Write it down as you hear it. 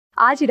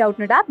आज ही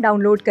Doubtnut app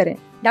download करें।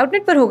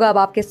 डाउटनट पर होगा अब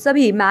आपके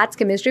सभी मैथ्स,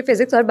 केमिस्ट्री,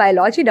 फिजिक्स और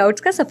बायोलॉजी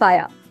डाउट्स का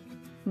सफाया।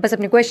 बस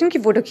अपने क्वेश्चन की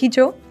फोटो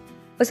खींचो,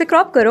 उसे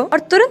क्रॉप करो और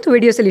तुरंत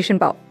वीडियो सोल्यूशन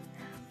पाओ।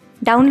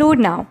 Download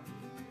now.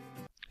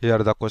 Here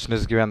the question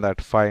is given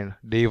that find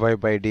dy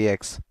by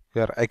dx.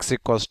 Here x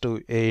equals to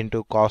a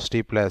into cos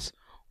t plus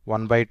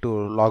 1 by 2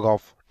 log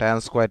of tan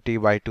square t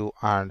by 2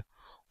 and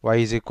y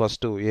is equals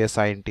to a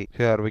sin t.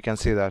 Here we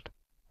can see that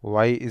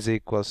y is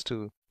equals to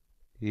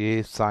a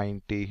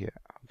sin t here.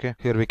 Okay,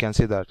 here we can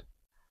see that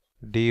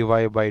dy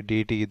by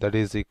dt that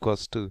is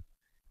equals to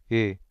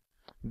a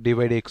d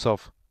by dx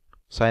of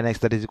sin x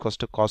that is equals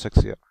to cos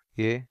x here,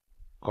 a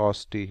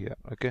cos t here.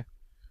 Okay,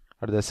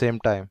 at the same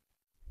time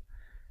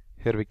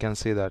here we can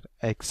see that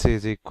x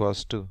is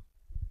equals to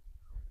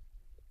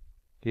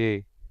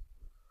a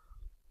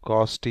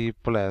cos t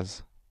plus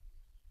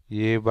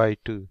a by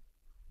 2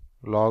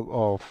 log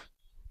of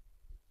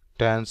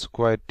tan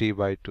square t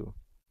by 2.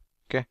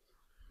 Okay,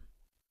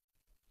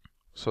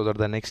 so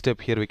that the next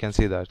step here we can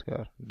see that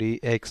here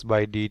dx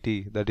by dt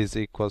that is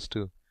equals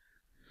to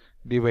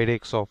d by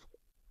dx of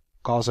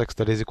cos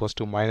x that is equals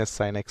to minus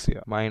sin x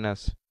here,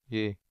 minus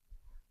a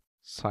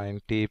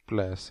sin t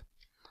plus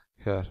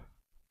here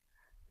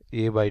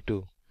a by 2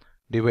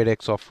 d by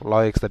dx of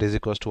log x that is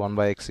equals to 1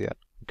 by x here.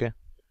 Okay,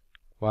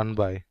 1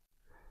 by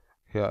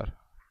here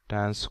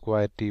tan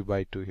square t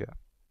by 2 here.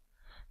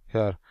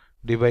 Here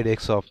d by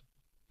dx of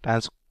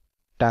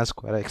tan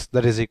square x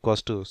that is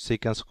equals to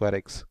secant square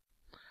x.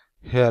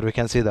 Here we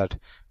can see that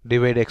d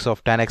by dx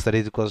of tan x that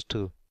is equals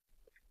to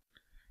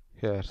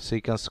here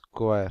secant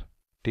square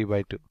t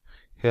by 2.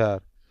 Here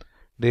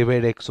d by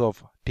dx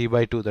of t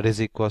by 2 that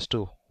is equals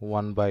to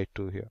 1 by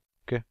 2 here.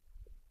 Okay,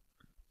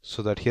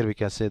 so that here we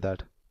can say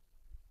that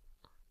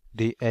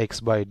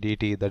dx by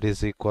dt that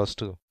is equals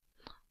to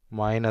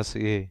minus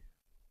a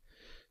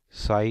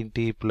sin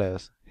t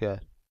plus here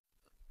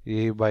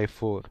a by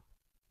 4.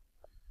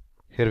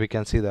 Here we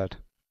can see that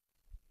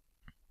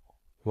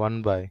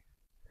 1 by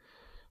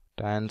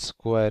tan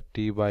square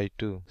t by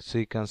 2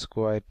 secant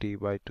square t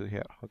by 2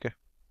 here. Okay,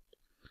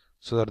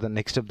 so that the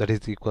next step that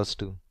is equals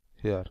to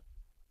here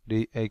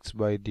dx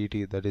by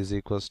dt that is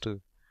equals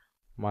to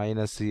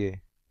minus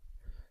a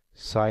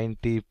sin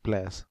t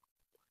plus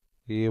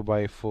a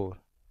by 4.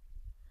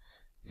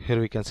 Here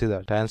we can see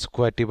that tan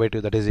square t by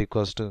 2 that is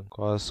equals to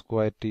cos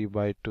square t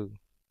by 2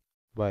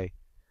 by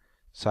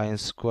sin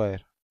square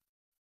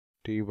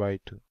t by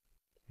 2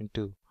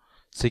 into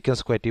secant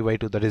square t by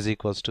 2 that is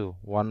equals to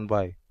 1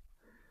 by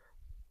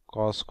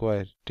cos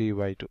square t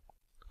by 2.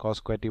 Cos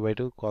square t by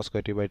 2, cos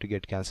square t by 2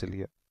 get cancelled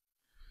here.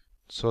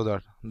 So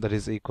that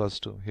is equals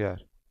to here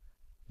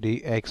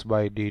dx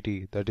by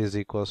dt that is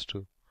equals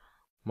to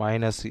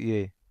minus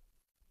a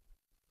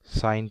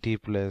sin t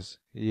plus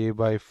a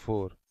by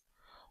 4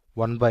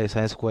 1 by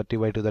sin square t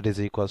by 2 that is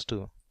equals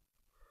to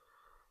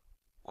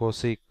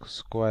cosec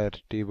square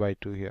t by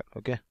 2 here.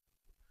 Okay,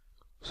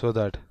 so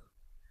that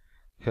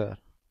here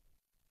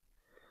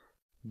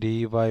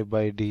dy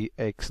by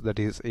dx that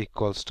is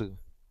equals to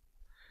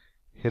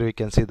here we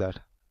can see that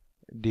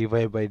dy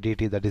by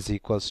dt that is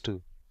equals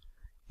to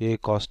a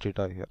cos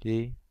theta here,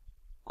 a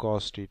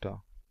cos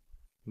theta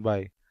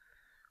by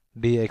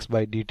dx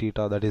by d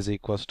theta that is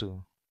equals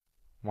to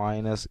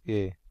minus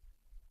a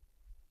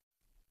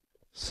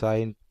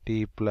sin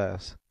t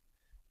plus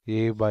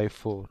a by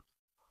 4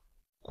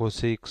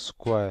 cosec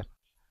square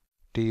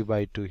t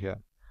by 2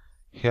 here.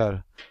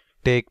 Here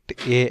take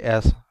a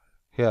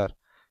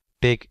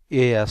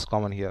as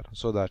common here,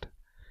 so that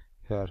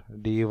here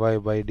dy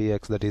by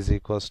dx that is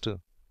equals to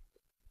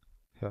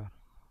here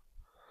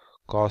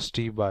cos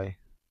t by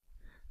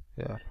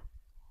here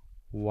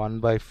 1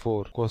 by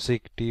 4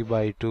 cosec t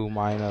by 2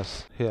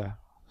 minus here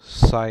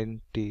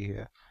sin t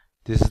here.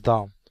 This is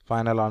the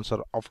final answer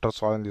after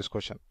solving this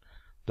question.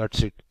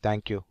 That's it.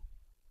 Thank you.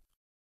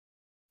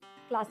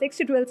 Class 6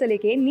 से 12 से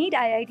लेके NEET,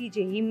 IIT,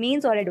 JEE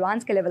mains और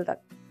advance के level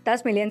तक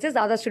 10 million से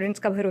ज्यादा students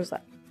का भरोसा।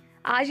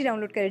 आज ही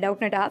डाउनलोड करें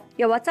डाउटनट ऐप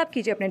या व्हाट्सएप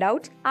कीजिए अपने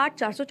डाउट्स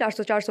 8400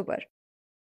 400 400 पर।